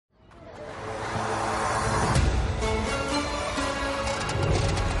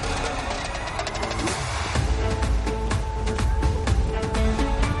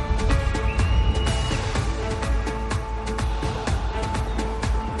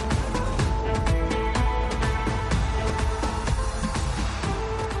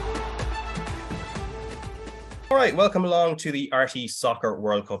All right, welcome along to the RT Soccer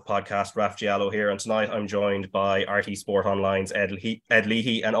World Cup podcast. Raf Giallo here, and tonight I'm joined by RT Sport Online's Ed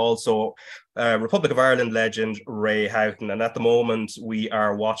Leahy and also Republic of Ireland legend Ray Houghton. And at the moment, we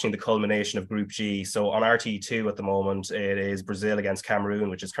are watching the culmination of Group G. So on RT2 at the moment, it is Brazil against Cameroon,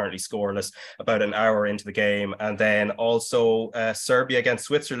 which is currently scoreless, about an hour into the game. And then also Serbia against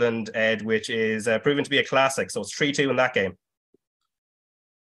Switzerland, Ed, which is proven to be a classic. So it's 3-2 in that game.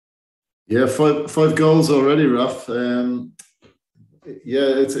 Yeah, five goals already, Raf. It's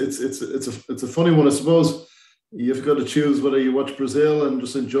a funny one, I suppose. You've got to choose whether you watch Brazil and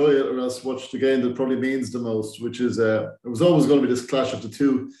just enjoy it, or else watch the game that probably means the most, which is it was always going to be this clash of the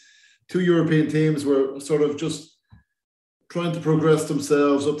two European teams were sort of just trying to progress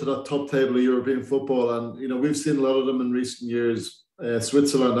themselves up to that top table of European football. And we've seen a lot of them in recent years,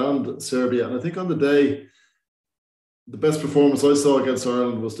 Switzerland and Serbia. And I think on the day, the best performance I saw against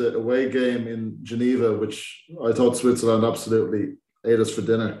Ireland was the away game in Geneva, which I thought Switzerland absolutely ate us for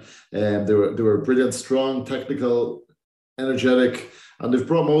dinner. They were brilliant, strong, technical, energetic, and they've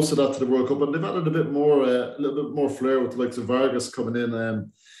brought most of that to the World Cup. And they've added a little bit more flair with the likes of Vargas coming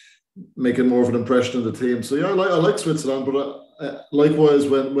in, making more of an impression on the team. So yeah, I like Switzerland, but likewise,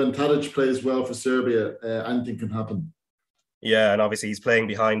 when Tadic plays well for Serbia, anything can happen. Yeah, and obviously he's playing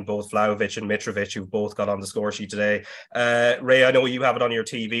behind both Vlahovic and Mitrovic, who both got on the score sheet today. Ray, I know you have it on your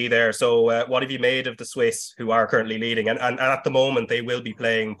TV there. So what have you made of the Swiss, who are currently leading? And at the moment, they will be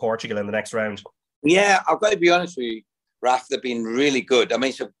playing Portugal in the next round. Yeah, I've got to be honest with you, Raf, they've been really good. I mean,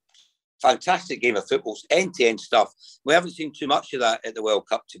 it's a fantastic game of football, end-to-end stuff. We haven't seen too much of that at the World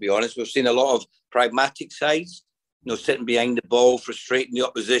Cup, to be honest. We've seen a lot of pragmatic sides, sitting behind the ball, frustrating the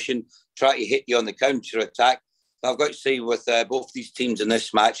opposition, trying to hit you on the counter-attack. I've got to say with both these teams in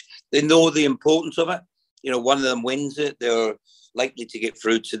this match, they know the importance of it. One of them wins it, they're likely to get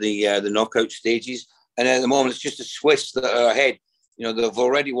through to the knockout stages. And at the moment, it's just the Swiss that are ahead. They've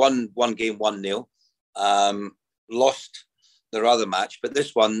already won one game 1-0, lost their other match. But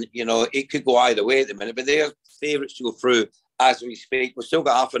this one, it could go either way at the minute. But they're favourites to go through as we speak. We've still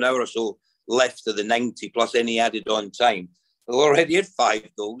got half an hour or so left of the 90 plus any added on time. We've already had 5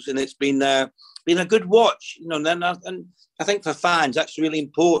 goals, and it's been a good watch, and I think for fans that's really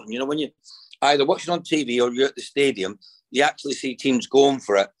important. When you either watching on TV or you're at the stadium, you actually see teams going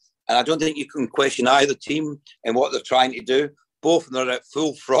for it, and I don't think you can question either team and what they're trying to do. Both of them are at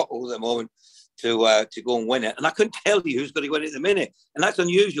full throttle at the moment to go and win it, and I couldn't tell you who's going to win it at the minute, and that's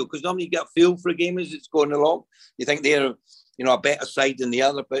unusual because normally you get a feel for a game as it's going along. You think they're a better side than the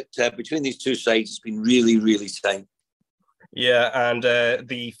other, but between these two sides, it's been really, really tight. Yeah, and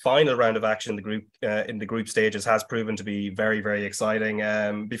the final round of action in the group stages has proven to be very, very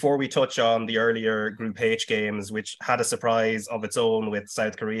exciting. Before we touch on the earlier Group H games, which had a surprise of its own with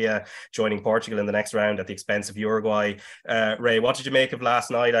South Korea joining Portugal in the next round at the expense of Uruguay, Ray, what did you make of last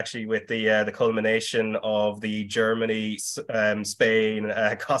night actually with the culmination of the Germany, Spain,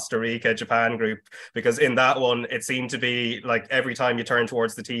 Costa Rica, Japan group? Because in that one, it seemed to be like every time you turned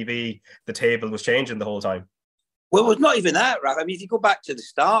towards the TV, the table was changing the whole time. Well, it was not even that, Raf. I mean, if you go back to the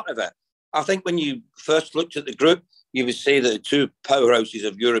start of it, I think when you first looked at the group, you would say that the two powerhouses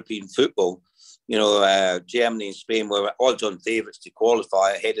of European football, Germany and Spain, were odds-on favourites to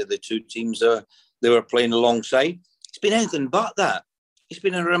qualify ahead of the two teams they were playing alongside. It's been anything but that. It's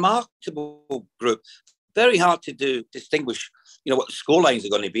been a remarkable group. Very hard to distinguish, what the scorelines are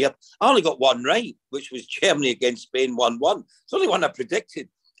going to be. I only got one right, which was Germany against Spain 1-1. It's the only one I predicted.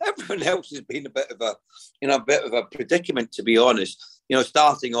 Everyone else has been a bit of a predicament, to be honest.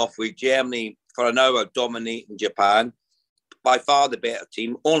 Starting off with Germany for an hour dominating Japan, by far the better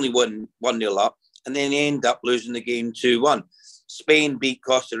team, only won 1-0 up, and then they end up losing the game 2-1. Spain beat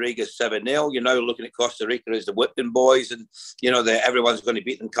Costa Rica 7-0. You're now looking at Costa Rica as the whipping boys, and everyone's going to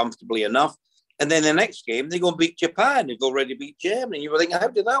beat them comfortably enough. And then the next game, they're going to beat Japan, who've already beat Germany. You were thinking, how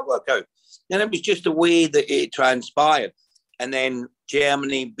did that work out? And it was just the way that it transpired. And then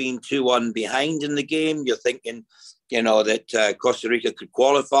Germany being 2-1 behind in the game, you're thinking, that Costa Rica could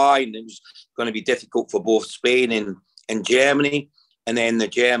qualify, and it was going to be difficult for both Spain and Germany. And then the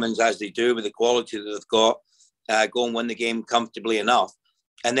Germans, as they do with the quality that they've got, go and win the game comfortably enough.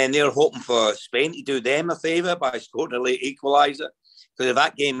 And then they're hoping for Spain to do them a favour by scoring a late equaliser. Because if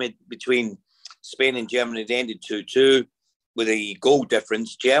that game between Spain and Germany had ended 2-2 with a goal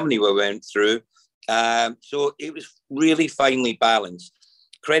difference, Germany went through. So it was really finely balanced.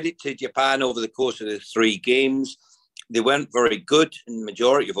 Credit to Japan over the course of the 3 games. They weren't very good in the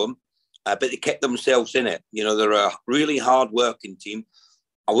majority of them, but they kept themselves in it. They're a really hard-working team.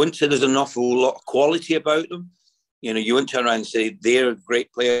 I wouldn't say there's an awful lot of quality about them, You know, you wouldn't turn around and say they're a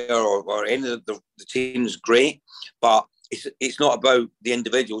great player or any of the team's great, but it's not about the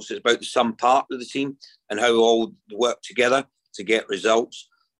individuals. It's about the sum part of the team and how all work together to get results.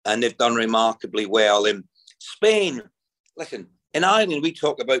 And they've done remarkably well. In Spain, listen, in Ireland, we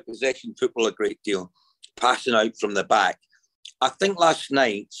talk about possession football a great deal, passing out from the back. I think last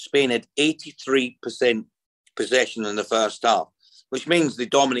night, Spain had 83% possession in the first half, which means they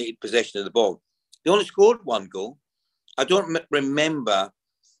dominated possession of the ball. They only scored one goal. I don't remember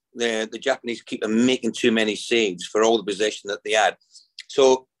the Japanese keeper making too many saves for all the possession that they had.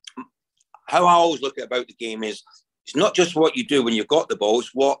 So how I always look about the game is it's not just what you do when you've got the ball,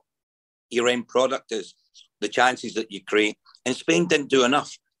 it's what your end product is, the chances that you create. And Spain didn't do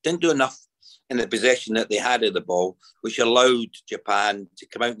enough in the possession that they had of the ball, which allowed Japan to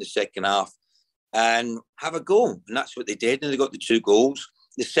come out in the second half and have a goal. And that's what they did. And they got the 2 goals.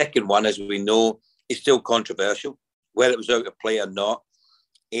 The second one, as we know, is still controversial. Whether it was out of play or not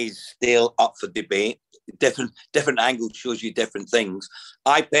is still up for debate. Different angles shows you different things.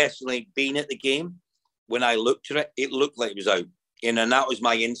 I personally, being at the game, when I looked at it looked like it was out. And that was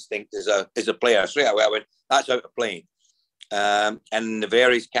my instinct as a player. Straight away, I went, that's out of play. And the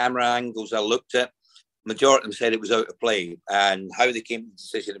various camera angles I looked at, majority of them said it was out of play. And how they came to the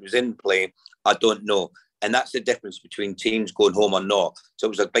decision it was in play, I don't know. And that's the difference between teams going home or not. So it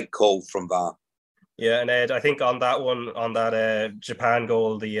was a big call from VAR. Yeah, and Ed, I think on that one, on that Japan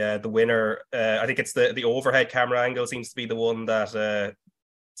goal, the winner, I think it's the overhead camera angle seems to be the one that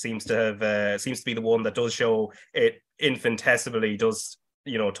seems to be the one that does show it infinitesimally does,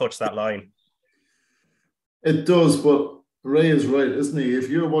 touch that line. It does, but Ray is right, isn't he? If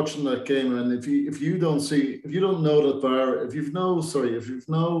you're watching that game and if you don't know that VAR, if you've no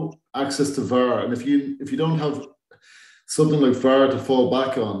access to VAR, and if you don't have something like VAR to fall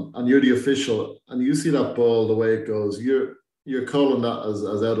back on, and you're the official, and you see that ball the way it goes, you're calling that as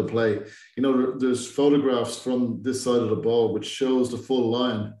out of play. There's photographs from this side of the ball which shows the full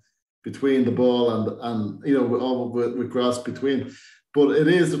line between the ball and with grass between. But it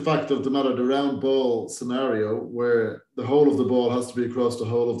is the fact of the matter, the round ball scenario where the whole of the ball has to be across the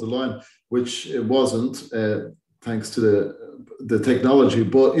whole of the line, which it wasn't, thanks to the technology.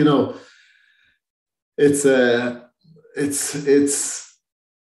 But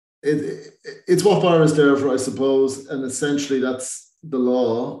it's what VAR is there for, I suppose, and essentially that's the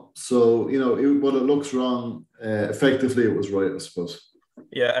law. So when it looks wrong, effectively it was right, I suppose.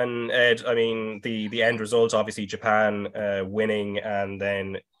 Yeah, and Ed, I mean, the end result, obviously Japan winning and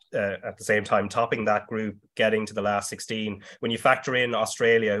then at the same time topping that group, getting to the last 16. When you factor in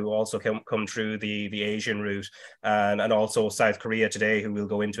Australia, who also come through the Asian route, and also South Korea today, who we'll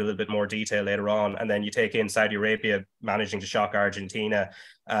go into a little bit more detail later on, and then you take in Saudi Arabia managing to shock Argentina,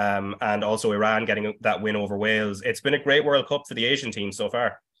 and also Iran getting that win over Wales. It's been a great World Cup for the Asian team so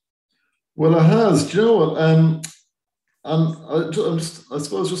far. Well, it has. Do you know what? I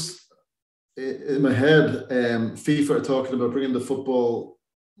suppose just in my head, FIFA are talking about bringing the football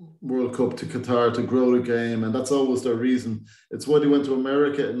World Cup to Qatar to grow the game, and that's always their reason. It's why they went to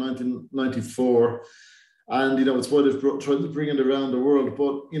America in 1994, and it's why they've tried to bring it around the world.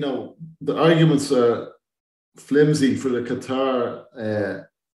 But the arguments are flimsy for the Qatar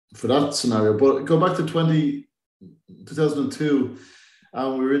for that scenario. But go back to 2002.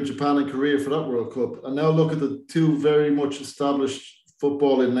 And we were in Japan and Korea for that World Cup. And now look at the 2 very much established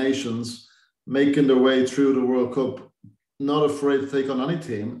footballing nations making their way through the World Cup, not afraid to take on any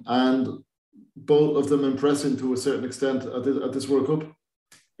team, and both of them impressing to a certain extent at this World Cup.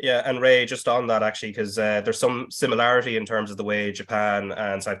 Yeah, and Ray, just on that actually, because there's some similarity in terms of the way Japan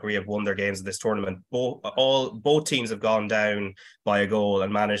and South Korea have won their games in this tournament. Both teams have gone down by a goal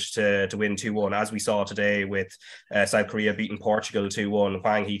and managed to win 2-1, as we saw today with South Korea beating Portugal 2-1,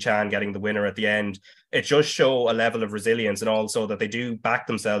 Hwang Hee-chan getting the winner at the end. It does show a level of resilience, and also that they do back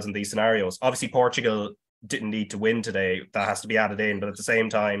themselves in these scenarios. Obviously, Portugal didn't need to win today. That has to be added in. But at the same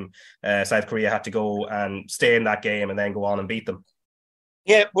time, South Korea had to go and stay in that game and then go on and beat them.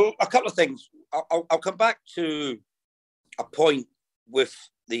 Yeah, well, a couple of things. I'll come back to a point with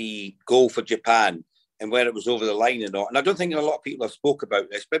the goal for Japan and where it was over the line or not. And I don't think a lot of people have spoke about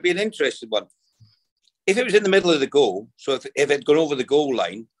this, but it'd be an interesting one. If it was in the middle of the goal, so if it had gone over the goal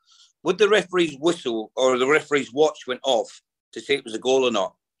line, would the referee's whistle or the referee's watch went off to say it was a goal or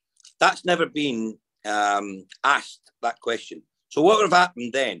not? That's never been asked, that question. So what would have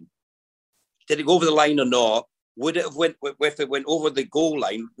happened then? Did it go over the line or not? Would it have went, if it went over the goal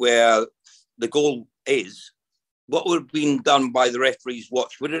line where the goal is, what would have been done by the referee's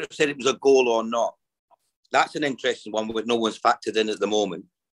watch? Would it have said it was a goal or not? That's an interesting one, but no one's factored in at the moment.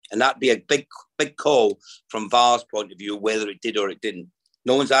 And that'd be a big call from VAR's point of view, whether it did or it didn't.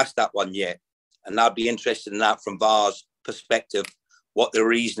 No one's asked that one yet. And I'd be interested in that from VAR's perspective, what the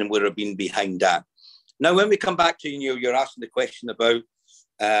reason would have been behind that. Now, when we come back to you're asking the question about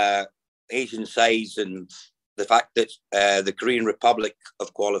Asian sides and the fact that the Korean Republic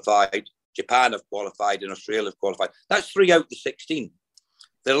have qualified, Japan have qualified, and Australia have qualified. That's 3 out of the 16.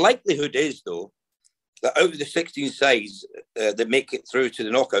 The likelihood is, though, that out of the 16 sides that make it through to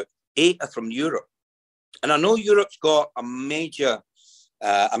the knockout, 8 are from Europe. And I know Europe's got a major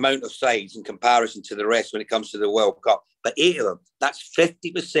amount of sides in comparison to the rest when it comes to the World Cup, but 8 of them, that's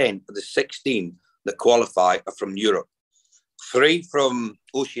 50% of the 16 that qualify are from Europe. 3 from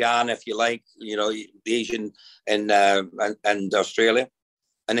Oceania, if you like, the Asian and Australia.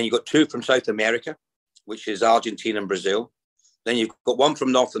 And then you've got 2 from South America, which is Argentina and Brazil. Then you've got 1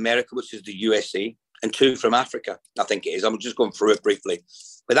 from North America, which is the USA, and 2 from Africa, I think it is. I'm just going through it briefly.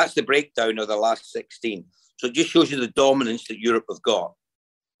 But that's the breakdown of the last 16. So it just shows you the dominance that Europe have got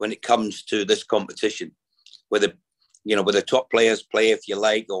when it comes to this competition, where the top players play, if you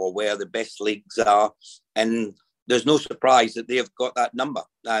like, or where the best leagues are. And there's no surprise that they've got that number.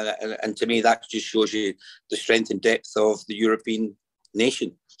 And to me, that just shows you the strength and depth of the European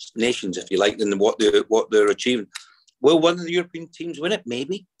nations, if you like, and what they're achieving. Will one of the European teams win it?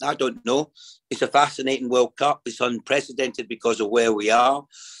 Maybe. I don't know. It's a fascinating World Cup. It's unprecedented because of where we are.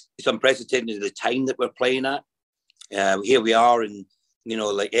 It's unprecedented in the time that we're playing at. Here we are in,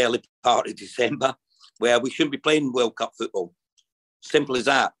 like early part of December, where we shouldn't be playing World Cup football. Simple as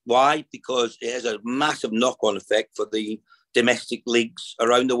that. Why? Because it has a massive knock-on effect for the domestic leagues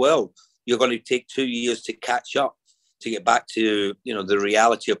around the world. You're going to take 2 years to catch up, to get back to, the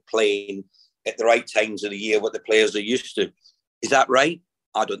reality of playing at the right times of the year, what the players are used to. Is that right?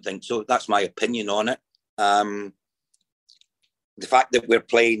 I don't think so. That's my opinion on it. The fact that we're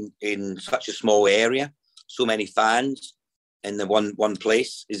playing in such a small area, so many fans in the one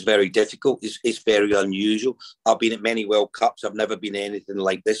place is very difficult. It's very unusual. I've been at many World Cups. I've never been anything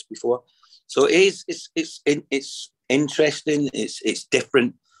like this before. So it's interesting. It's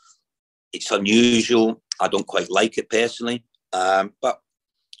different. It's unusual. I don't quite like it personally. But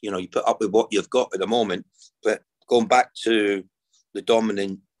you put up with what you've got at the moment. But going back to the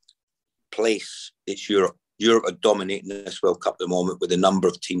dominant place, it's Europe. Europe are dominating this World Cup at the moment with the number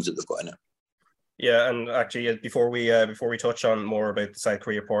of teams that they've got in it. Yeah, and actually, before we touch on more about the South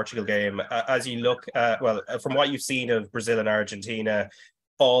Korea-Portugal game, as you look at, from what you've seen of Brazil and Argentina,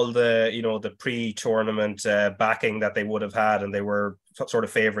 all the the pre-tournament backing that they would have had, and they were sort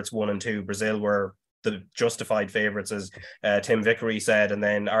of favourites 1 and 2. Brazil were the justified favourites, as Tim Vickery said, and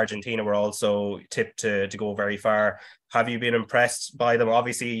then Argentina were also tipped to go very far. Have you been impressed by them?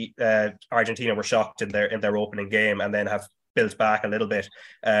 Obviously, Argentina were shocked in their opening game, and then have built back a little bit.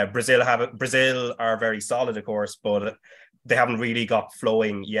 Brazil are very solid, of course, but they haven't really got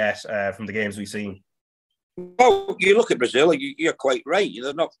flowing yet from the games we've seen. Well, you look at Brazil, you're quite right.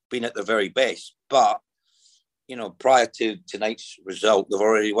 They've not been at the very best, but prior to tonight's result, they've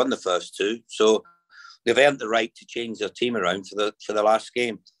already won the first 2, so they've earned the right to change their team around for the last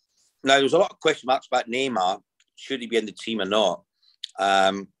game. Now, there's a lot of question marks about Neymar. Should he be in the team or not?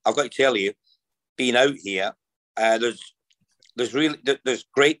 I've got to tell you, being out here, there's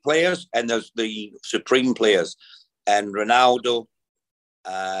great players and there's the supreme players, and Ronaldo,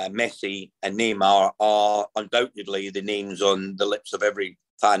 Messi, and Neymar are undoubtedly the names on the lips of every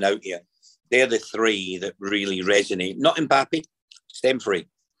fan out here. They're the 3 that really resonate. Not Mbappe, stem free.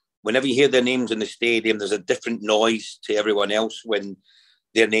 Whenever you hear their names in the stadium, there's a different noise to everyone else when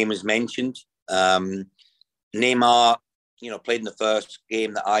their name is mentioned. Neymar, played in the first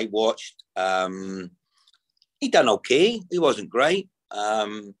game that I watched. He done okay. He wasn't great,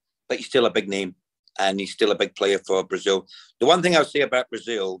 but he's still a big name, and he's still a big player for Brazil. The one thing I'll say about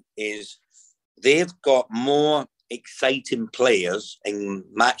Brazil is they've got more exciting players and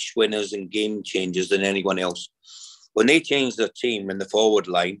match winners and game changers than anyone else. When they change their team in the forward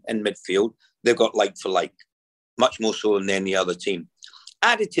line and midfield, they've got like for like, much more so than any other team.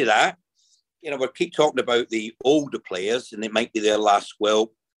 Added to that, we keep talking about the older players, and it might be their last World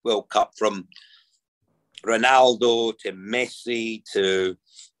Cup, from Ronaldo to Messi to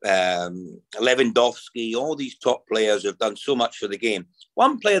Lewandowski. All these top players have done so much for the game.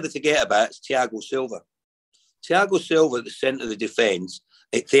 One player they forget about is Thiago Silva. Thiago Silva at the centre of the defence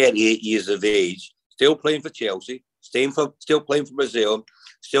at 38 years of age, still playing for Chelsea, still playing for Brazil,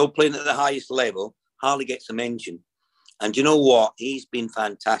 still playing at the highest level, hardly gets a mention. And you know what? He's been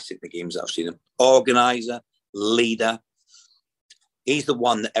fantastic in the games that I've seen him. Organiser, leader. He's the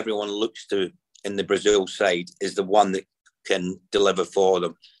one that everyone looks to in the Brazil side, is the one that can deliver for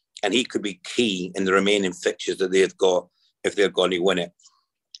them. and he could be key in the remaining fixtures that they've got if they're going to win it.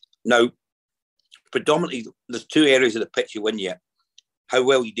 Now, predominantly, there's two areas of the pitch you win yet. How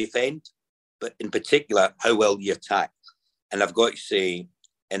well you defend, but in particular, how well you attack. And I've got to say,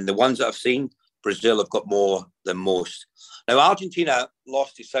 in the ones that I've seen, Brazil have got more than most. Now, Argentina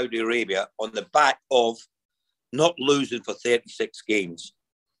lost to Saudi Arabia on the back of not losing for 36 games.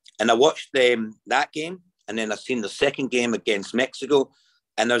 And I watched that game, and then I seen the second game against Mexico,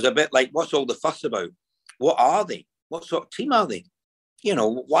 and there's a bit like, what's all the fuss about? What are they? What sort of team are they? You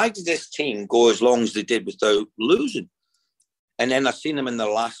know, why did this team go as long as they did without losing? And then I seen them in the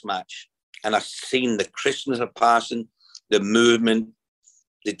last match, and I seen the crispness of passing, the movement,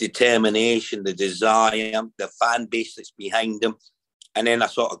 the determination, the desire, the fan base that's behind them. And then I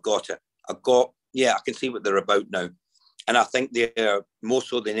sort of got it. I can see what they're about now. And I think they're, more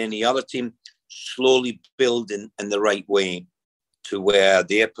so than any other team, slowly building in the right way to where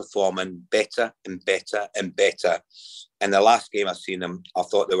they're performing better and better and better. And the last game I seen them, I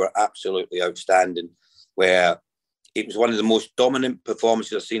thought they were absolutely outstanding, where it was one of the most dominant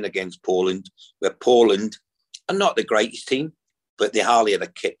performances I've seen against Poland, where Poland are not the greatest team, but they hardly had a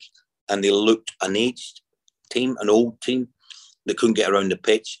kick, and they looked an aged team, an old team. They couldn't get around the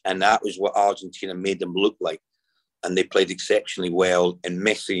pitch, and that was what Argentina made them look like. And they played exceptionally well, and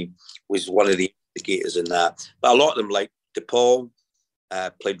Messi was one of the indicators in that. But a lot of them, like De Paul,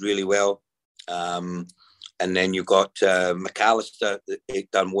 played really well. And then you got McAllister, they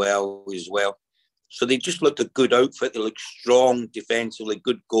done well as well. So they just looked a good outfit. They looked strong defensively,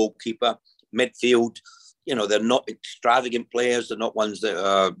 good goalkeeper, midfield. You know, they're not extravagant players. They're not ones that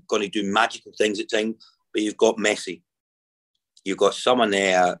are going to do magical things at times. But you've got Messi. You've got someone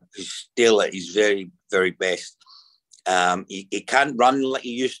there who's still at his very, very best. He can't run like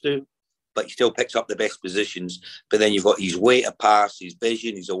he used to, but he still picks up the best positions. But then you've got his way to pass, his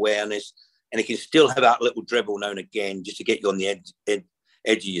vision, his awareness, and he can still have that little dribble now and again just to get you on the edge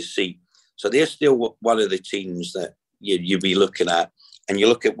of your seat. So they're still one of the teams that you'll be looking at. And you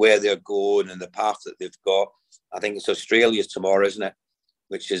look at where they're going and the path that they've got. I think it's Australia tomorrow, isn't it?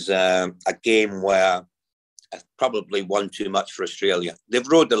 Which is a game where I probably won too much for Australia. They've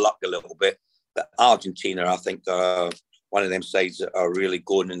rode the luck a little bit, but Argentina, I think, are one of them sides that are really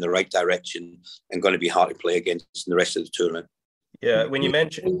going in the right direction and going to be hard to play against in the rest of the tournament. Yeah, when you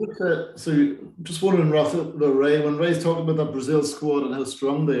mentioned... So just wondering, Rafa, Ray, when Ray's talking about that Brazil squad and how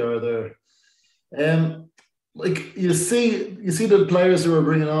strong they are there, like you see the players who are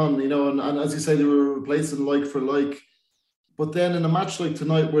bringing on, you know, and as you say, they were replacing like for like. But then in a match like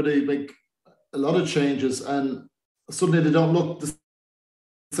tonight where they make a lot of changes and suddenly they don't look the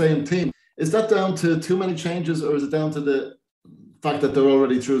same team, is that down to too many changes, or is it down to the fact that they're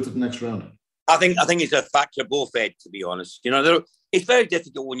already through to the next round? I think it's a factor of both ends, to be honest. You know, it's very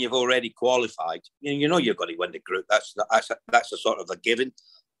difficult when you've already qualified. You know you're going to win the group. That's a sort of a given.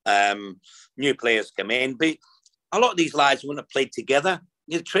 New players come in, but a lot of these lads wouldn't have played together.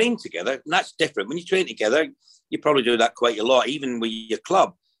 You train together, and that's different. When you train together, you probably do that quite a lot, even with your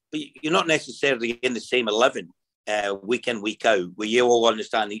club. But you're not necessarily in the same 11 week in, week out, where you all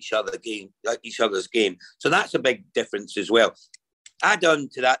understand each other's game. So that's a big difference as well. Add on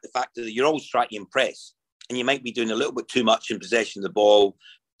to that the fact that you're always trying to impress, and you might be doing a little bit too much in possession of the ball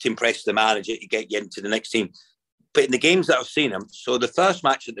to impress the manager to get you into the next team. But in the games that I've seen them, so the first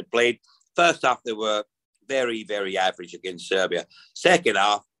match that they played, first half they were very, very average against Serbia. Second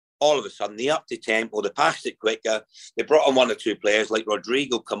half, all of a sudden, they upped the tempo, they passed it quicker. They brought on one or two players like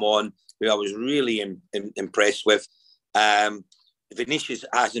Rodrigo come on, who I was really impressed with. Vinicius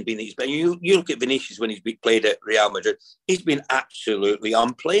hasn't been his best. You look at Vinicius when he's played at Real Madrid, he's been absolutely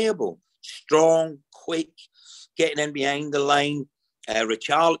unplayable. Strong, quick, getting in behind the line.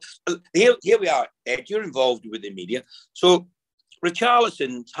 Richarlison, here we are, Ed, you're involved with the media. So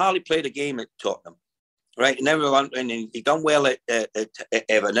Richarlison's hardly played a game at Tottenham, right? And he done well at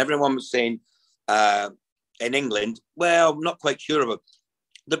Everton. Everyone was saying in England, well, I'm not quite sure of him.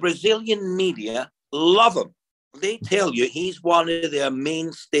 The Brazilian media love him. They tell you he's one of their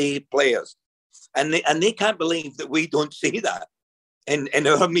mainstay players. And they can't believe that we don't see that in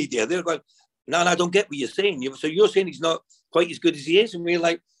our media. They're going, no, I don't get what you're saying. So you're saying he's not quite as good as he is? And we're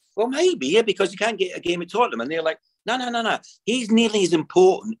like, well, maybe, yeah, because you can't get a game at Tottenham. And they're like, no. He's nearly as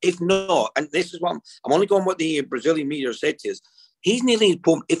important, if not, and this is what I'm only going what the Brazilian media said to us, he's nearly as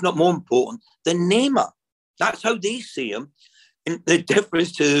important, if not more important, than Neymar. That's how they see him. And the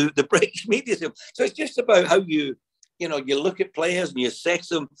difference to the British media. So it's just about how you look at players and you assess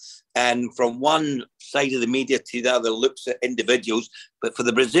them, and from one side of the media to the other looks at individuals. But for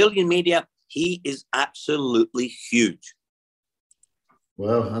the Brazilian media, he is absolutely huge.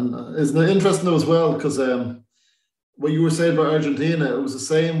 Well, and isn't it interesting though as well? Because what you were saying about Argentina, it was the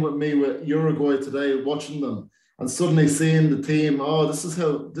same with me with Uruguay today, watching them and suddenly seeing the team. Oh, this is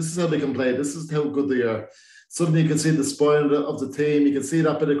how they can play. This is how good they are. Suddenly you can see the spine of the team. You can see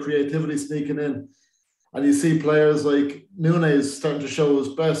that bit of creativity sneaking in, and you see players like Nunes starting to show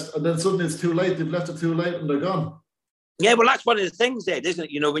his best. And then suddenly it's too late. They've left it too late, and they're gone. Yeah, well, that's one of the things, Ed, isn't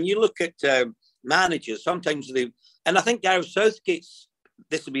it? You know, when you look at managers, sometimes they, and I think Gareth Southgate's,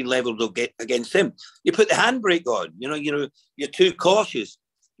 this will be levelled against him. You put the handbrake on. You're too cautious.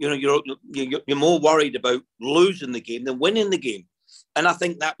 You're more worried about losing the game than winning the game, and I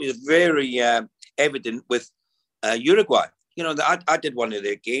think that was very evident with Uruguay. I did one of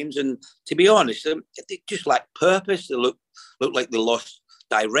their games, and to be honest, they just lacked purpose. They looked like they lost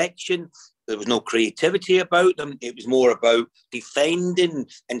direction. There was no creativity about them. It was more about defending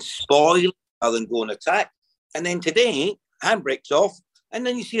and spoiling rather than going attack. And then today, handbrake's off. And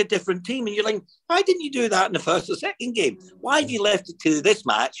then you see a different team and you're like, why didn't you do that in the first or second game? Why have you left it to this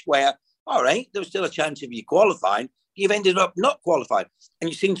match where, all right, there was still a chance of you qualifying. You've ended up not qualified. And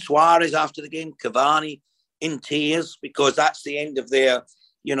you've seen Suarez after the game, Cavani in tears because that's the end of their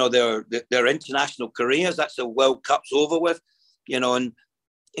international careers. That's the World Cup's over with, and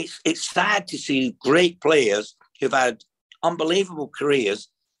it's sad to see great players who've had unbelievable careers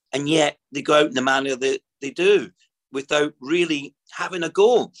and yet they go out in the manner that they do without really having a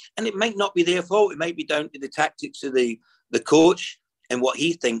goal. And it might not be their fault. It might be down to the tactics of the coach and what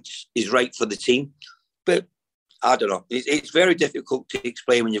he thinks is right for the team. But I don't know. It's very difficult to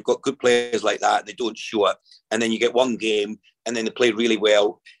explain when you've got good players like that and they don't show up. And then you get one game and then they play really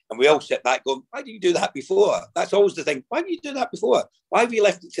well. And we all sit back going, why did you do that before? That's always the thing. Why did you do that before? Why have you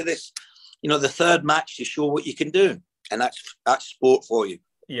left it to this, the third match to show what you can do? And that's sport for you.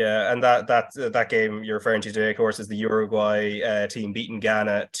 Yeah, and that game you're referring to today, of course, is the Uruguay team beating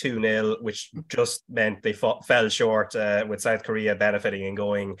Ghana 2-0, which just meant they fell short with South Korea benefiting and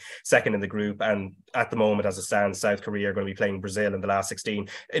going second in the group. And at the moment, as it stands, South Korea are going to be playing Brazil in the last 16.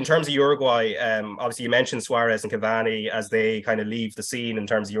 In terms of Uruguay, obviously you mentioned Suarez and Cavani as they kind of leave the scene in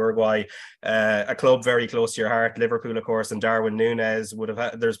terms of Uruguay. A club very close to your heart, Liverpool, of course, and Darwin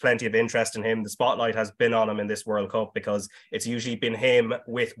Núñez there's plenty of interest in him. The spotlight has been on him in this World Cup because it's usually been him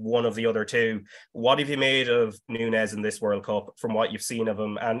with one of the other two. What have you made of Núñez in this World Cup from what you've seen of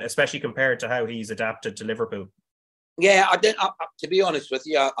him, and especially compared to how he's adapted to Liverpool? Yeah, to be honest with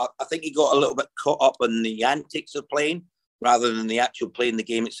you, I think he got a little bit caught up in the antics of playing rather than the actual playing the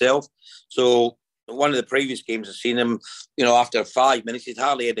game itself. So one of the previous games I've seen him, after 5 minutes, he'd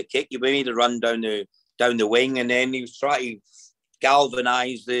hardly had a kick. He made a run down the wing, and then he was trying to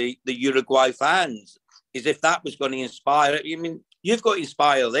galvanise the Uruguay fans as if that was going to inspire it. I mean, you've got to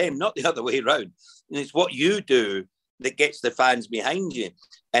inspire them, not the other way around. And it's what you do that gets the fans behind you.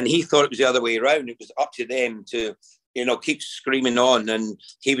 And he thought it was the other way around. It was up to them to, keep screaming on and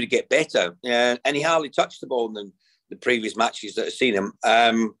he would get better. And he hardly touched the ball in the previous matches that I've seen him.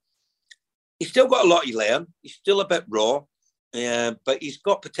 He's still got a lot to learn. He's still a bit raw, but he's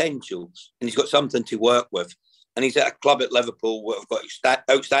got potential and he's got something to work with. And he's at a club at Liverpool where we've got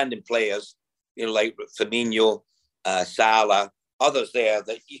outstanding players, like Firmino, Salah, others there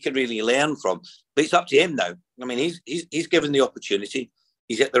that you can really learn from. But it's up to him now. I mean, he's given the opportunity.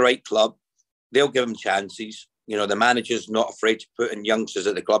 He's at the right club. They'll give him chances. The manager's not afraid to put in youngsters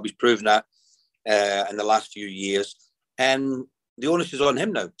at the club. He's proven that in the last few years. And the onus is on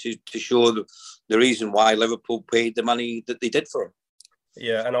him now to show the reason why Liverpool paid the money that they did for him.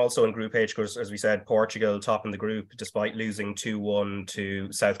 Yeah, and also in Group H, because as we said, Portugal top in the group despite losing 2-1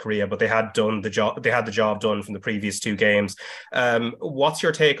 to South Korea, but they had the job done from the previous two games. What's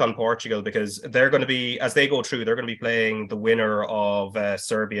your take on Portugal? Because they're going to be, as they go through, they're going to be playing the winner of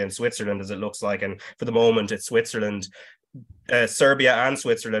Serbia and Switzerland, as it looks like. And for the moment, it's Switzerland. Serbia and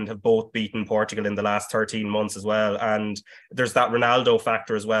Switzerland have both beaten Portugal in the last 13 months as well. And there's that Ronaldo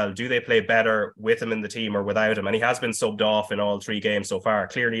factor as well. Do they play better with him in the team or without him? And he has been subbed off in all 3 games so far,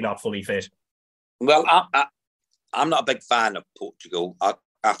 clearly not fully fit. Well, I'm not a big fan of Portugal.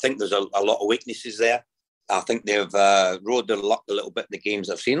 I think there's a lot of weaknesses there. I think they've rode their luck a little bit in the games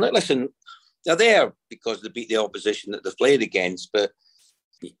I've seen. Like, listen, they're there because they beat the opposition that they've played against, but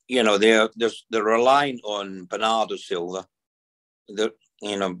they're relying on Bernardo Silva, Bruno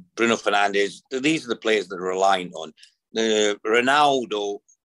Fernandes. These are the players that are relying on. Ronaldo,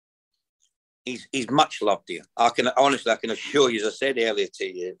 he's much loved here. I can assure you, as I said earlier to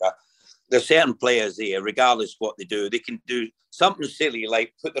you, that there's certain players here, regardless of what they do can do something silly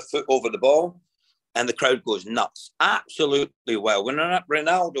like put the foot over the ball, and the crowd goes nuts. Absolutely well. When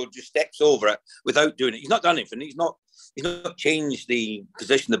Ronaldo just steps over it without doing it, he's not done anything. He's not changed the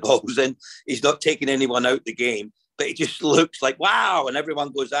position the ball's in. He's not taken anyone out the game. But it just looks like, wow, and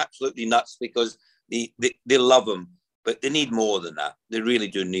everyone goes absolutely nuts because they love him. But they need more than that. They really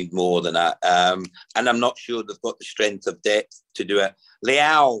do need more than that. And I'm not sure they've got the strength of depth to do it.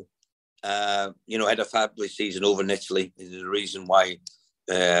 Leao, had a fabulous season over in Italy. This is the reason why,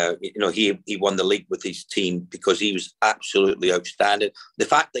 he won the league with his team, because he was absolutely outstanding. The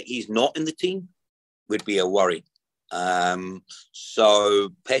fact that he's not in the team would be a worry. So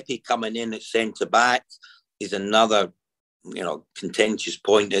Pepe coming in at centre-back is another, contentious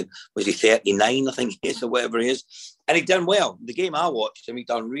point. Was he 39, I think he is, or whatever he is? And he done well. The game I watched him, he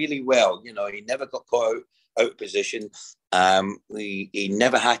done really well. He never got caught out of position. He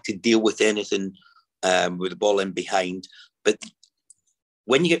never had to deal with anything with the ball in behind. But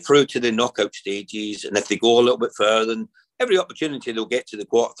when you get through to the knockout stages, and if they go a little bit further, then every opportunity they'll get to the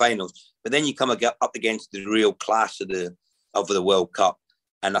quarterfinals. But then you come up against the real class of the World Cup.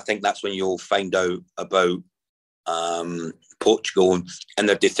 And I think that's when you'll find out about Portugal and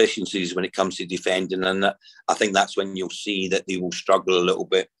their deficiencies when it comes to defending, and I think that's when you'll see that they will struggle a little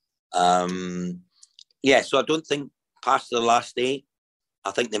bit. So I don't think past the last 8,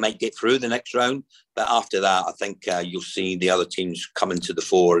 I think they might get through the next round, but after that I think you'll see the other teams coming to the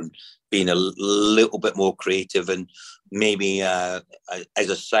fore and being a little bit more creative, and maybe as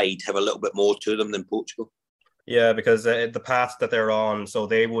a side have a little bit more to them than Portugal. Yeah, because the path that they're on, so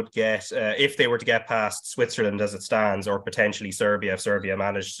they would get, if they were to get past Switzerland as it stands, or potentially Serbia, if Serbia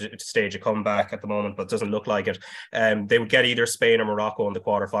managed to stage a comeback at the moment, but doesn't look like it, they would get either Spain or Morocco in the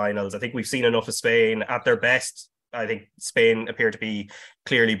quarterfinals. I think we've seen enough of Spain at their best. I think Spain appear to be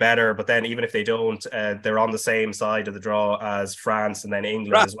clearly better, but then even if they don't, they're on the same side of the draw as France and then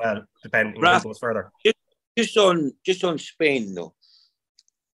England as well, depending on who goes further. Just on Spain, though.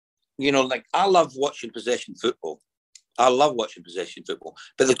 I love watching possession football. But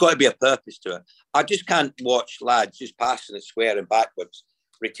there's got to be a purpose to it. I just can't watch lads just passing it square and backwards,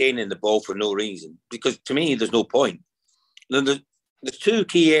 retaining the ball for no reason, because to me, there's no point. There's 2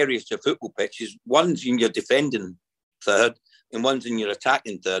 key areas to a football pitch. One's in your defending third and one's in your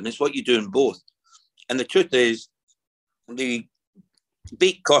attacking third. And it's what you do in both. And the truth is, they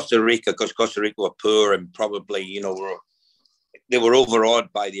beat Costa Rica because Costa Rica were poor and probably, they were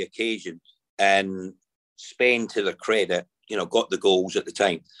overawed by the occasion, and Spain, to their credit, got the goals at the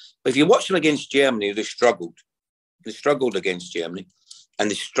time. But if you watch them against Germany, they struggled. They struggled against Germany,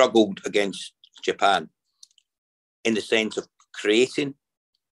 and they struggled against Japan in the sense of creating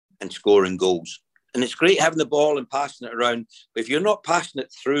and scoring goals. And it's great having the ball and passing it around, but if you're not passing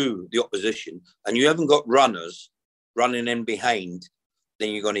it through the opposition and you haven't got runners running in behind, then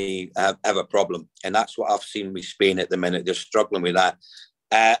you're going to have a problem. And that's what I've seen with Spain at the minute. They're struggling with that.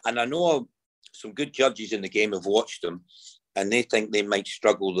 And I know some good judges in the game have watched them, and they think they might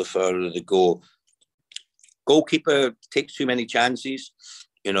struggle the further they go. Goalkeeper takes too many chances.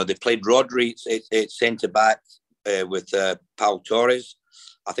 They played Rodri at centre-back with Pau Torres.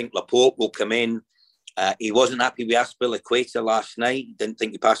 I think Laporte will come in. He wasn't happy with Azpilicueta last night. He didn't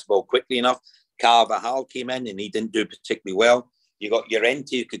think he passed the ball quickly enough. Carvajal came in and he didn't do particularly well. You got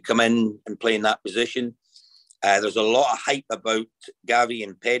Llorente who could come in and play in that position. There's a lot of hype about Gavi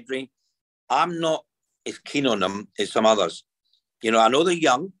and Pedri. I'm not as keen on them as some others. I know they're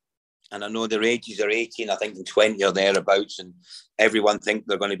young, and I know their ages are 18, I think, and 20 or thereabouts, and everyone thinks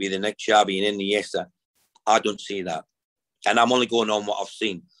they're going to be the next Xavi and Iniesta. I don't see that. And I'm only going on what I've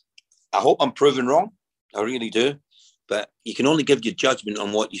seen. I hope I'm proven wrong. I really do. But you can only give your judgment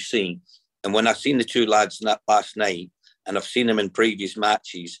on what you see. And when I've seen the 2 lads last night, and I've seen them in previous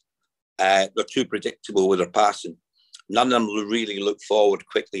matches, they're too predictable with their passing. None of them really look forward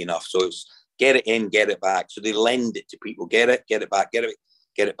quickly enough. So it's get it in, get it back. So they lend it to people. Get it back, get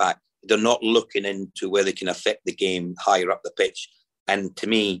it back. They're not looking into where they can affect the game higher up the pitch. And to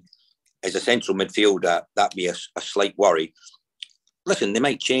me, as a central midfielder, that'd be a slight worry. Listen, they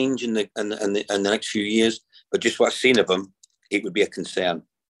might change in the next few years, but just what I've seen of them, it would be a concern.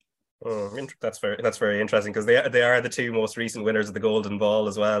 Oh, that's very interesting, because they are the 2 most recent winners of the Golden Ball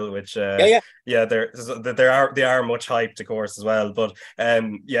as well, which they are much hyped, of course, as well. But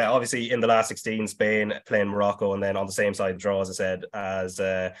obviously in the last 16, Spain playing Morocco, and then on the same side of the draw, as I said, as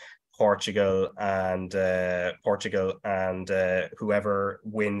Portugal and whoever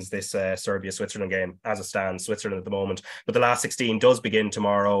wins this Serbia-Switzerland game, as it stands, Switzerland at the moment. But the last 16 does begin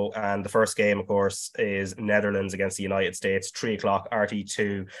tomorrow, and the first game, of course, is Netherlands against the United States, 3:00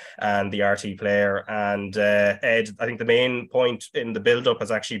 RT2 and the RT player. And Ed, I think the main point in the build-up has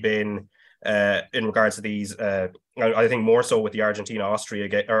actually been in regards to these. I think more so with the Australia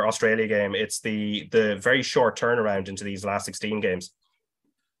game, it's the very short turnaround into these last 16 games.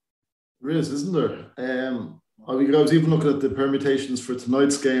 There is, isn't there? I was even looking at the permutations for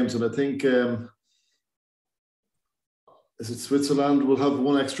tonight's games, and I think is it Switzerland will have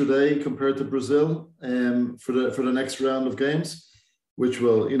one extra day compared to Brazil for the next round of games, which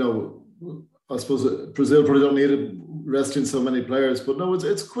will, I suppose Brazil probably don't need it resting so many players, but no,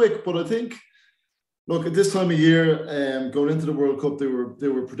 it's quick. But I think, look, at this time of year, going into the World Cup, they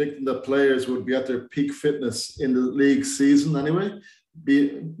were predicting that players would be at their peak fitness in the league season anyway.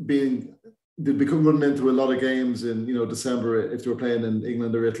 They'd be running into a lot of games in December if they were playing in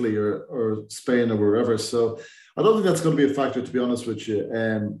England or Italy or Spain or wherever. So I don't think that's going to be a factor, to be honest with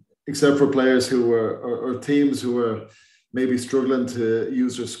you, except for players who were or teams who were maybe struggling to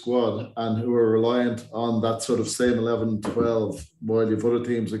use their squad and who are reliant on that sort of same 11, 12, while you have other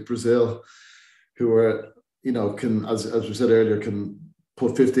teams like Brazil who are, can, as we said earlier, can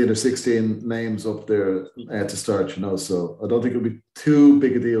put 15 or 16 names up there to start, So I don't think it'll be too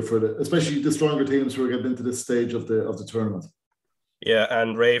big a deal for especially the stronger teams who are getting into this stage of the tournament. Yeah,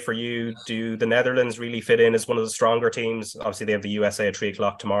 and Ray, for you, do the Netherlands really fit in as one of the stronger teams? Obviously, they have the USA at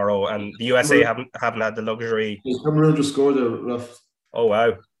 3:00 tomorrow, and the USA haven't had the luxury. Cameroon just scored there, Ralph. Oh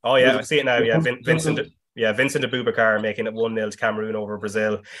wow! Oh yeah, I see it now. Yeah, Vincent Aboubakar making it 1-0 to Cameroon over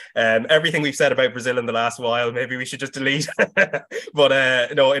Brazil. Everything we've said about Brazil in the last while, maybe we should just delete.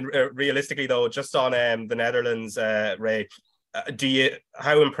 But no, realistically though, just on the Netherlands, Ray.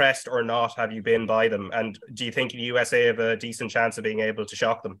 How impressed or not have you been by them? And do you think the USA have a decent chance of being able to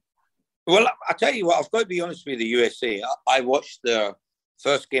shock them? Well, I tell you what, I've got to be honest with the USA. I watched their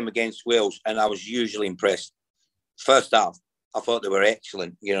first game against Wales and I was hugely impressed. First half, I thought they were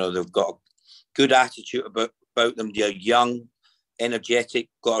excellent. They've got a good attitude about them. They're young, energetic,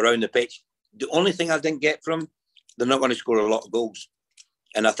 got around the pitch. The only thing I didn't get from, they're not going to score a lot of goals.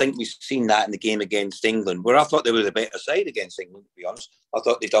 And I think we've seen that in the game against England, where I thought they were the better side against England, to be honest. I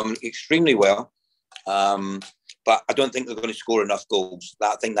thought they'd done extremely well. But I don't think they're going to score enough goals.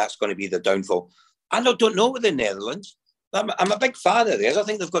 I think that's going to be the downfall. And I don't know with the Netherlands. I'm a big fan of theirs. I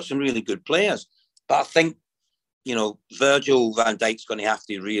think they've got some really good players. But I think, Virgil van Dijk's going to have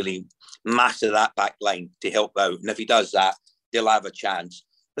to really master that back line to help out. And if he does that, they'll have a chance.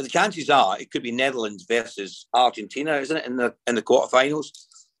 But the chances are it could be Netherlands versus Argentina, isn't it, in the quarterfinals?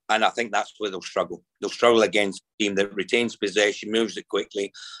 And I think that's where they'll struggle. They'll struggle against a team that retains possession, moves it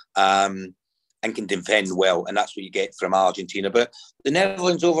quickly, and can defend well. And that's what you get from Argentina. But the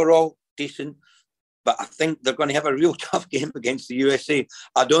Netherlands overall, decent. But I think they're going to have a real tough game against the USA.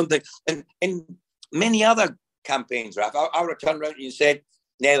 I don't think... In many other campaigns, Ralph, I would turn around and you said,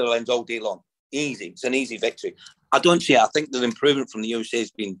 Netherlands all day long. Easy. It's an easy victory. I don't see it. I think the improvement from the USA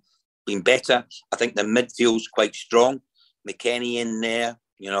has been better. I think the midfield's quite strong. McKennie in there,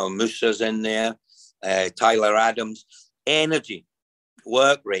 Musa's in there, Tyler Adams. Energy,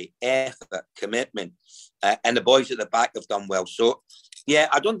 work rate, effort, commitment. And the boys at the back have done well. So, yeah,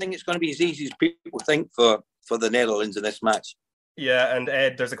 I don't think it's going to be as easy as people think for the Netherlands in this match. Yeah, and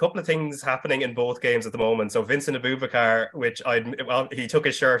Ed, there's a couple of things happening in both games at the moment. So Vincent Aboubakar, he took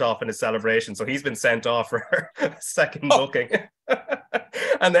his shirt off in his celebration, so he's been sent off for a second booking.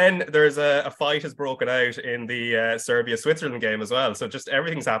 And then there's a fight has broken out in the Serbia-Switzerland game as well. So just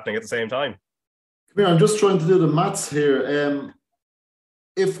everything's happening at the same time. Come here, I'm just trying to do the maths here.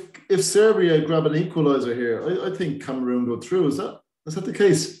 If Serbia grab an equaliser here, I think Cameroon go through. Is that the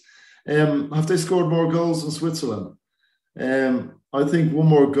case? Have they scored more goals than Switzerland? I think one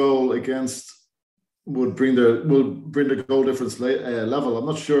more goal against will bring the goal difference level. I'm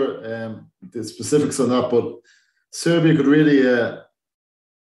not sure the specifics on that, but Serbia could really.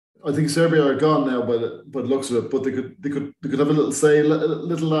 I think Serbia are gone now by the looks of it, but they could have a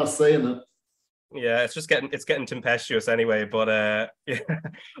little last say in it. Yeah, it's getting tempestuous anyway. But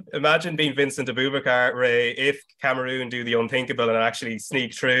imagine being Vincent Aboubakar, Ray, if Cameroon do the unthinkable and actually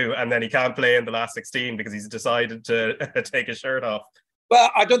sneak through, and then he can't play in the last 16 because he's decided to take his shirt off.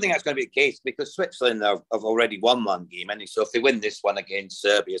 Well, I don't think that's going to be the case because Switzerland have already won one game, and so if they win this one against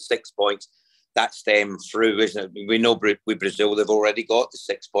Serbia, 6 points, that's them through, isn't it? We know with Brazil they've already got the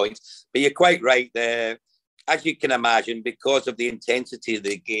 6 points, but you're quite right there. As you can imagine, because of the intensity of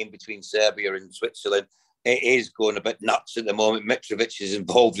the game between Serbia and Switzerland, it is going a bit nuts at the moment. Mitrovic is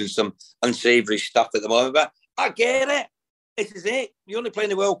involved in some unsavoury stuff at the moment, but I get it. This is it. You only play in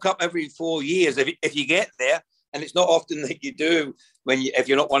the World Cup every 4 years if you get there, and it's not often that you do if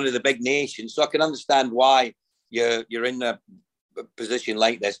you're not one of the big nations. So I can understand why you're in a position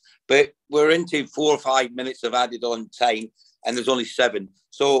like this. But we're into 4 or 5 minutes of added on time, and there's only 7.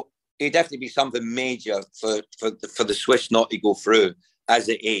 So it'd definitely be something major for the Swiss not to go through as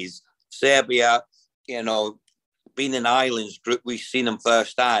it is. Serbia, you know, being in Ireland's group, we've seen them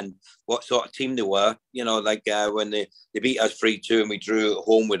firsthand what sort of team they were. You know, like when they beat us 3-2 and we drew at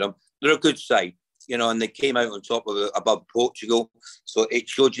home with them. They're a good side, you know, and they came out on top of above Portugal. So it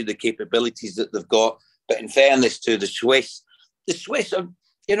showed you the capabilities that they've got. But in fairness to the Swiss are,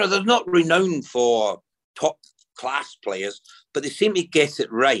 you know, they're not renowned for top class players, but they seem to get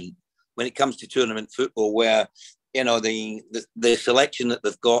it right when it comes to tournament football, where, you know, the selection that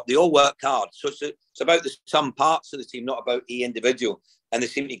they've got, they all work hard. So it's about some parts of the team, not about the individual. And they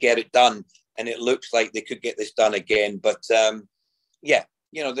seem to get it done. And it looks like they could get this done again. But yeah,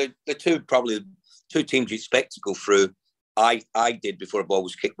 you know, the two teams you expect to go through, I did before a ball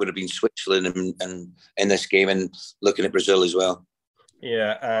was kicked, would have been Switzerland and in this game, and looking at Brazil as well.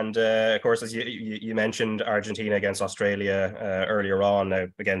 Yeah, and of course, as you mentioned, Argentina against Australia earlier on,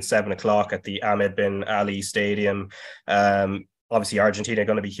 again, 7:00 at the Ahmed bin Ali Stadium. Obviously, Argentina are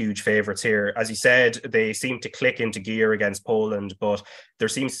going to be huge favourites here. As you said, they seem to click into gear against Poland, but there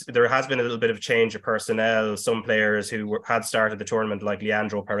has been a little bit of change of personnel. Some players who had started the tournament, like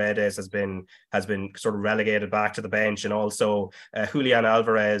Leandro Paredes, has been sort of relegated back to the bench, and also Julian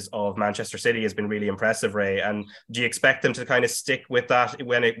Alvarez of Manchester City has been really impressive, Ray. And do you expect them to kind of stick with that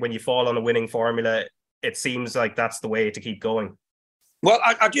when you fall on a winning formula? It seems like that's the way to keep going. Well,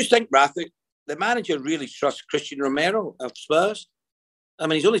 I just think, Rafa, the manager really trusts Christian Romero of Spurs. I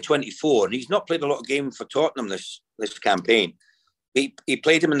mean, he's only 24 and he's not played a lot of games for Tottenham this campaign. He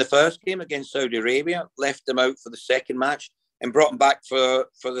played him in the first game against Saudi Arabia, left him out for the second match, and brought him back for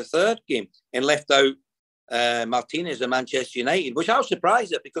the third game, and left out Martinez of Manchester United, which I was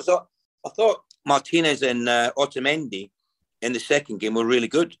surprised at, because I thought Martinez and Otamendi in the second game were really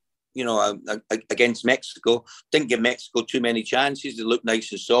good. You know, against Mexico. Didn't give Mexico too many chances. They looked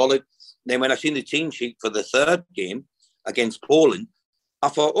nice and solid. Then when I seen the team sheet for the third game against Poland, I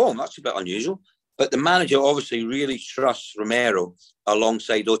thought, oh, that's a bit unusual. But the manager obviously really trusts Romero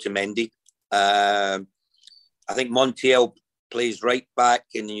alongside Otamendi. I think Montiel plays right back,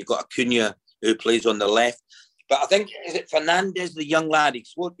 and then you've got Acuna who plays on the left. But I think, is it Fernandez, the young lad? He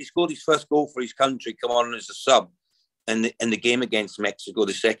scored his first goal for his country, come on as a sub in the game against Mexico,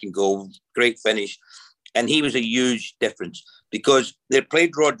 the second goal, great finish. And he was a huge difference, because they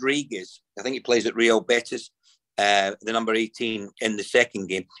played Rodriguez. I think he plays at Real Betis, the number 18 in the second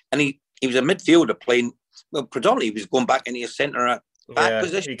game. And he was a midfielder playing, well, predominantly he was going back into a centre-back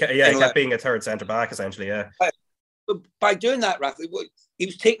position. He kept being a third centre-back, essentially, yeah. But by doing that, Rafa, he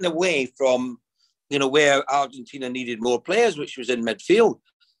was taken away from, you know, where Argentina needed more players, which was in midfield.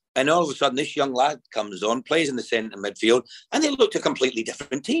 And all of a sudden, this young lad comes on, plays in the centre midfield, and they looked a completely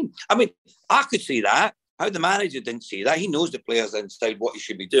different team. I mean, I could see that. How the manager didn't see that. He knows the players inside what he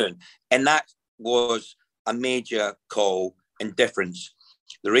should be doing. And that was a major call and difference.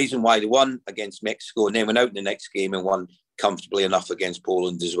 The reason why they won against Mexico and then went out in the next game and won comfortably enough against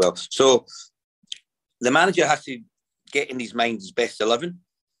Poland as well. So the manager has to get in his mind his best 11,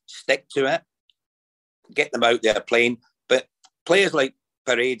 stick to it, get them out there playing. But players like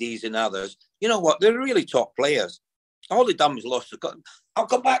Paredes and others, you know what? They're really top players. All they've done was lost. I'll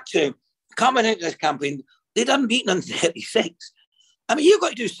come back to coming into this campaign, they'd unbeaten in 36. I mean, you've got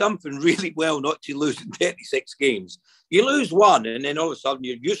to do something really well not to lose in 36 games. You lose one, and then all of a sudden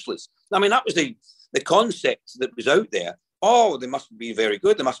you're useless. I mean, that was the concept that was out there. Oh, they must be very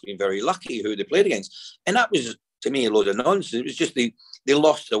good. They must have been very lucky who they played against. And that was, to me, a load of nonsense. It was just they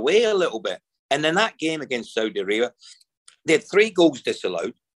lost their way a little bit. And then that game against Saudi Arabia, they had 3 goals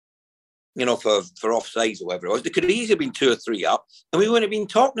disallowed, you know, for offsides or whatever it was. They could have easily been 2 or 3 up, and we wouldn't have been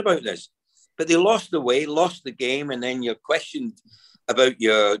talking about this. But they lost the way, lost the game, and then you're questioned about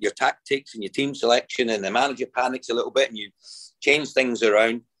your tactics and your team selection, and the manager panics a little bit, and you change things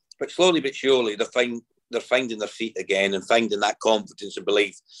around. But slowly but surely, they're finding their feet again and finding that confidence and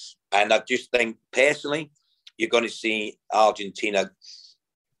belief. And I just think, personally, you're going to see Argentina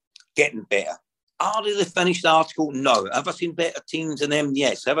getting better. Are they the finished article? No. Have I seen better teams than them?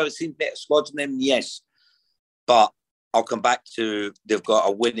 Yes. Have I seen better squads than them? Yes. But I'll come back to, they've got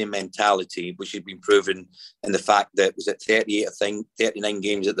a winning mentality, which has been proven in the fact that, was it 39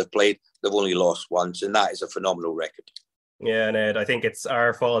 games that they've played, they've only lost once, and that is a phenomenal record. Yeah, Ned, I think it's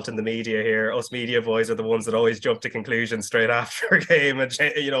our fault in the media here. Us media boys are the ones that always jump to conclusions straight after a game, and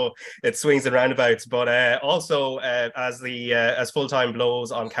you know, it swings and roundabouts. But also, as full time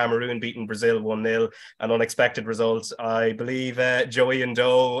blows on Cameroon beating Brazil 1-0, an unexpected result, I believe Joey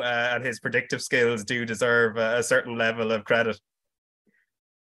Ndo and his predictive skills do deserve a certain level of credit.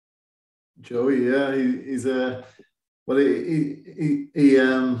 Joey, yeah, he's Well, he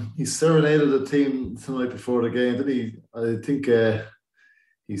serenaded the team tonight before the game, didn't he? I think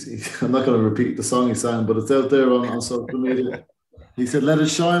he's I'm not going to repeat the song he sang, but it's out there on social media. He said, "Let it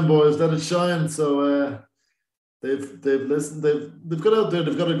shine, boys, let it shine." So they've listened. They've got out there.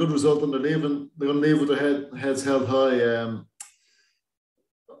 They've got a good result, and they're going to leave with their heads held high.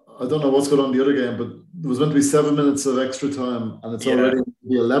 I don't know what's going on in the other game, but there was meant to be 7 minutes of extra time, and it's already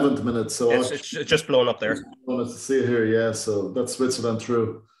the 11th minute. So it's just blown up there. I wanted to see it here, yeah. So that's Switzerland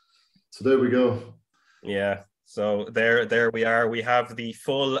through. So there we go. Yeah. So there we are. We have the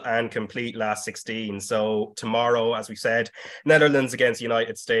full and complete last 16. So tomorrow, as we said, Netherlands against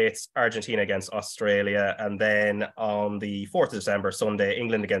United States, Argentina against Australia, and then on the 4th of December, Sunday,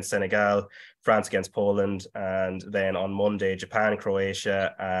 England against Senegal, France against Poland, and then on Monday, Japan,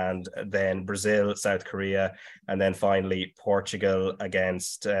 Croatia, and then Brazil, South Korea, and then finally Portugal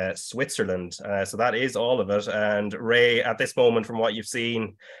against Switzerland. So that is all of it. And Ray, at this moment, from what you've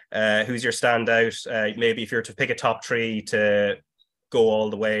seen, who's your standout? Maybe if you're to pick a top three to go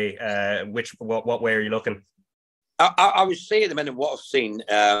all the way, what way are you looking? I would say at the minute what I've seen,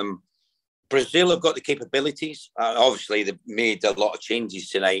 Brazil have got the capabilities. Obviously, they've made a lot of changes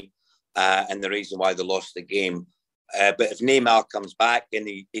tonight. And the reason why they lost the game. But if Neymar comes back, and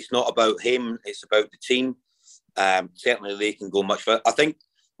it's not about him, it's about the team. Certainly they can go much further. I think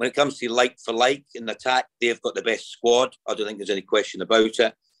when it comes to like for like in attack, they've got the best squad. I don't think there's any question about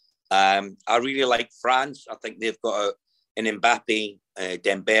it. I really like France. I think they've got an Mbappe,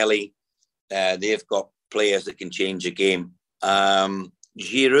 Dembele. They've got players that can change a game.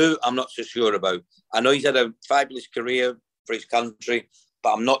 Giroud, I'm not so sure about. I know he's had a fabulous career for his country,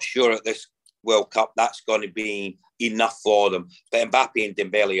 but I'm not sure at this World Cup that's going to be enough for them. But Mbappe and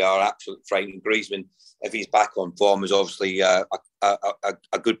Dembele are absolutely frightening. Griezmann, if he's back on form, is obviously a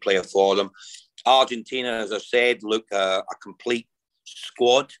good player for them. Argentina, as I said, look, a complete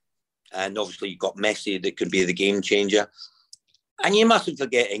squad. And obviously you've got Messi that could be the game changer. And you mustn't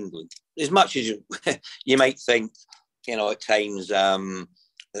forget England. As much as you might think, at times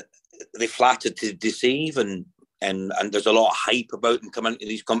they flatter to deceive and there's a lot of hype about them coming into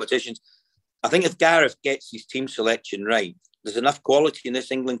these competitions. I think if Gareth gets his team selection right, there's enough quality in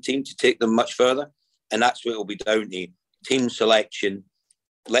this England team to take them much further. And that's what it'll be down to. Team selection,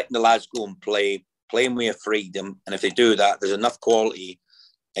 letting the lads go and playing with a freedom. And if they do that, there's enough quality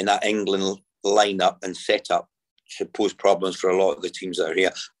in that England lineup and setup to pose problems for a lot of the teams that are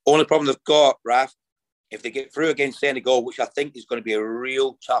here. Only problem they've got, Raf, if they get through against Senegal, which I think is going to be a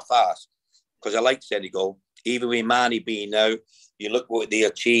real tough ask, because I like Senegal, even with Mane being out, you look what they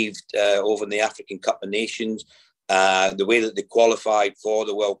achieved over in the African Cup of Nations, the way that they qualified for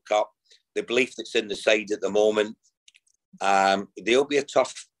the World Cup, the belief that's in the side at the moment. They'll be a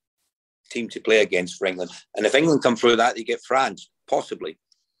tough team to play against for England. And if England come through that, they get France, possibly.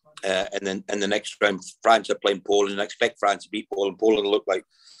 And then in the next round, France are playing Poland. I expect France to beat Poland. Poland look like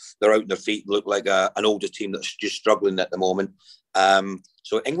they're out on their feet, look like an older team that's just struggling at the moment.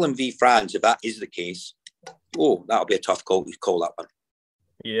 So England v France, if that is the case, that'll be a tough call. We call that one.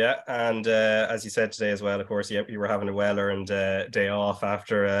 Yeah, and as you said today as well, of course, you were having a well-earned day off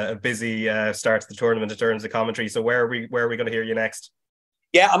after a busy start to the tournament in terms of commentary. So where are we going to hear you next?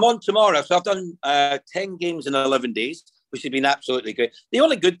 Yeah, I'm on tomorrow. So I've done 10 games in 11 days, which has been absolutely great. The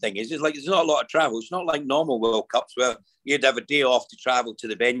only good thing is like there's not a lot of travel. It's not like normal World Cups where you'd have a day off to travel to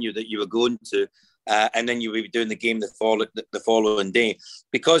the venue that you were going to, and then you would be doing the game the following day.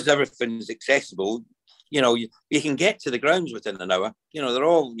 Because everything's accessible, you can get to the grounds within an hour. They're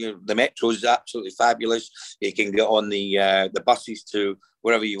all, the metro is absolutely fabulous. You can get on the buses to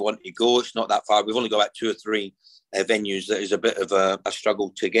wherever you want to go. It's not that far. We've only got about 2 or 3 venues that is a bit of a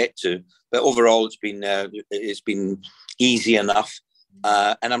struggle to get to. But overall, it's been easy enough.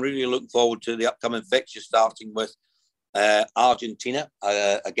 And I'm really looking forward to the upcoming fixture, starting with Argentina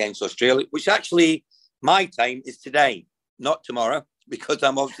against Australia, which actually my time is today, not tomorrow, because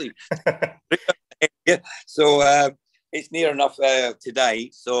I'm obviously... Yeah, so it's near enough today.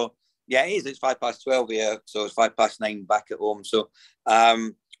 So yeah, it is. It's 12:05 here, so it's 9:05 back at home. So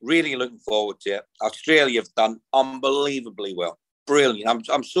really looking forward to it. Australia have done unbelievably well, brilliant.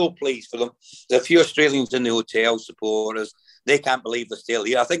 I'm so pleased for them. There's a few Australians in the hotel, supporters. They can't believe they're still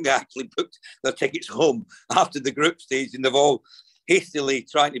here. I think they actually booked their tickets home after the group stage, and they've all hastily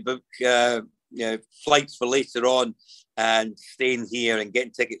trying to book flights for later on and staying here and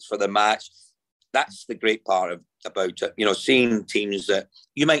getting tickets for the match. That's the great part about it. Seeing teams that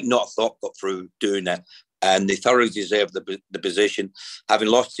you might not have thought got through doing it, and they thoroughly deserve the position. Having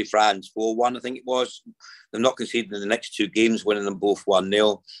lost to France 4-1, I think it was, they're not conceding in the next 2 games, winning them both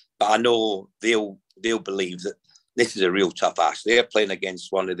 1-0. But I know they'll believe that this is a real tough ask. They're playing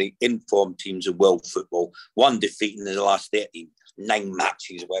against one of the informed teams of world football. One defeat in the last 39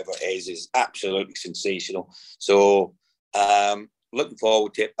 matches, whatever it is absolutely sensational. So looking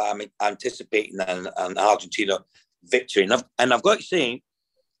forward to it. I'm anticipating an Argentina victory. And I've got to say,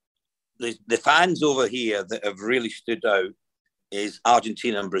 the fans over here that have really stood out is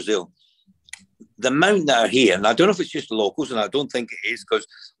Argentina and Brazil. The amount that are here, and I don't know if it's just locals, and I don't think it is, because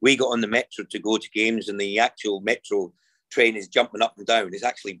we got on the metro to go to games, and the actual metro train is jumping up and down. It's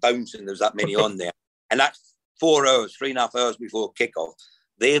actually bouncing. There's that many on there. And that's 4 hours, 3.5 hours before kickoff.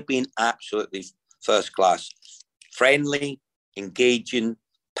 They have been absolutely first class. Friendly, engaging,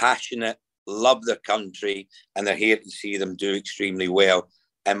 passionate, love their country, and they're here to see them do extremely well.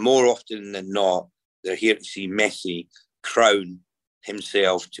 And more often than not, they're here to see Messi crown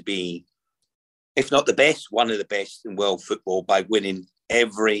himself to be, if not the best, one of the best in world football by winning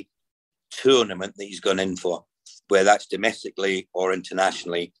every tournament that he's gone in for, whether that's domestically or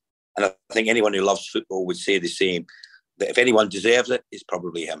internationally. And I think anyone who loves football would say the same, that if anyone deserves it, it's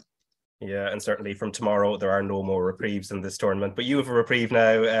probably him. Yeah, and certainly from tomorrow, there are no more reprieves in this tournament. But you have a reprieve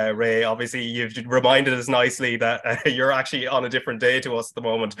now, Ray. Obviously, you've reminded us nicely that you're actually on a different day to us at the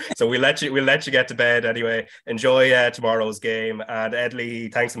moment. So we'll let you get to bed anyway. Enjoy tomorrow's game. And Ed Lee,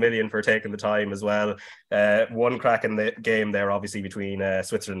 thanks a million for taking the time as well. One crack in the game there, obviously, between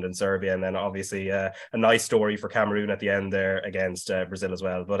Switzerland and Serbia. And then obviously a nice story for Cameroon at the end there against Brazil as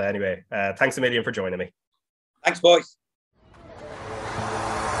well. But anyway, thanks a million for joining me. Thanks, boys.